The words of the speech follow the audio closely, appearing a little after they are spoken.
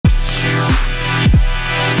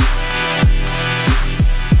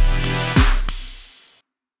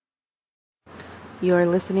You're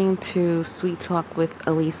listening to Sweet Talk with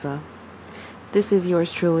Elisa. This is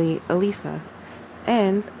yours truly, Elisa.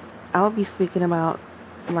 And I'll be speaking about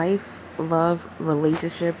life, love,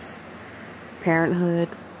 relationships, parenthood,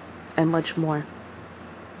 and much more.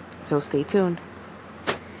 So stay tuned.